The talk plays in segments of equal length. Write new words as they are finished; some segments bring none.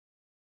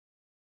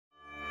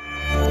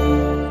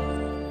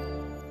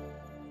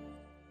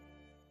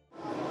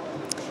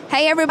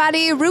Hey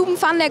everybody, Ruben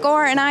van der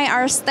Goor and I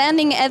are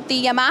standing at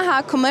the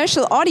Yamaha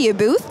commercial audio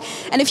booth.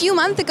 And a few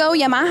months ago,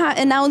 Yamaha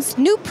announced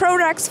new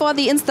products for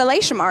the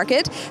installation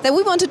market that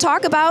we want to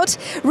talk about.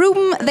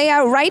 Ruben, they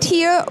are right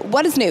here.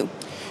 What is new?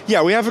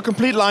 Yeah, we have a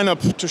complete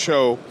lineup to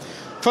show.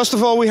 First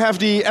of all, we have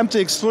the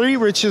MTX3,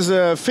 which is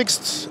a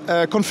fixed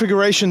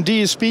configuration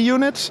DSP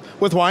unit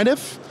with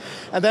YDIF.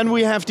 And then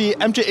we have the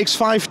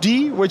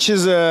MTX5D, which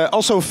is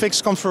also a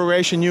fixed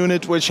configuration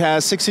unit, which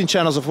has 16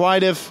 channels of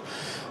YDIF,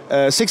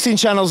 16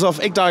 channels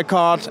of IGDI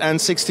card, and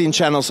 16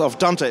 channels of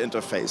Dante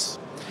interface.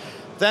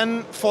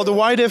 Then for the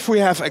YDIF, we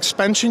have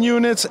expansion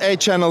units, 8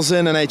 channels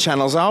in and 8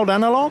 channels out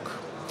analog.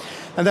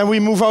 And then we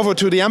move over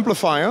to the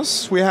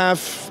amplifiers. We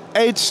have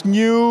 8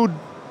 new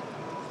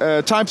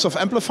types of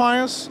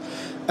amplifiers.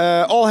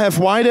 All have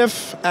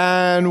YDIF,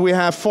 and we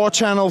have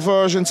 4-channel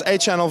versions,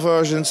 8-channel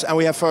versions, and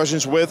we have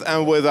versions with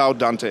and without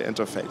Dante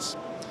interface.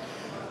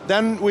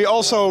 Then we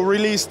also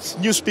released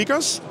new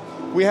speakers.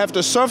 We have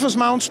the surface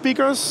mount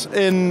speakers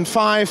in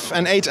 5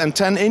 and 8 and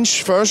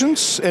 10-inch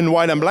versions in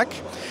white and black.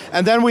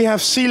 And then we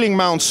have ceiling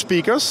mount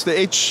speakers, the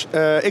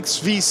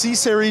XVC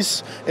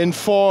series in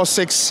 4,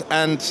 6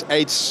 and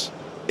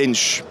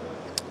 8-inch.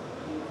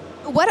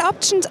 What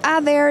options are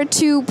there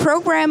to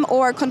program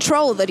or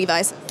control the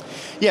device?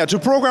 Yeah, to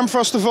program,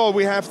 first of all,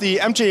 we have the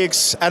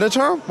MTX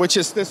editor, which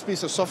is this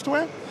piece of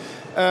software.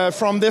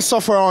 From this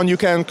software on, you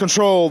can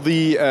control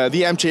the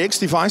MTX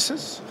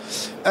devices.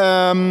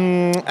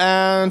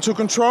 And to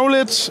control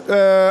it,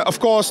 of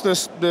course,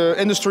 the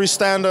industry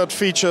standard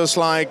features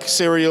like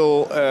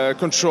serial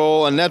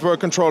control and network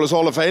control is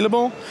all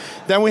available.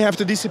 Then we have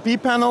the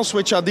DCP panels,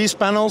 which are these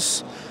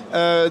panels.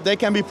 They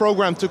can be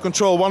programmed to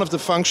control one of the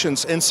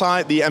functions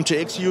inside the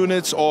MTX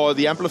units or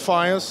the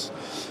amplifiers.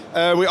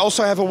 We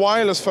also have a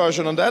wireless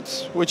version on that,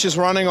 which is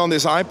running on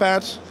this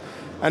iPad.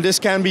 And this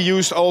can be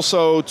used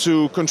also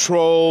to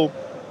control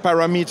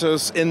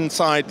parameters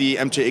inside the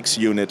MTX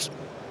unit.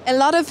 A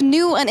lot of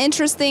new and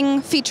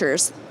interesting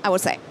features, I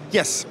would say.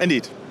 Yes,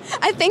 indeed.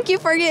 I thank you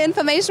for your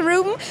information,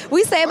 Ruben.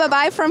 We say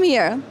bye-bye from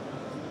here.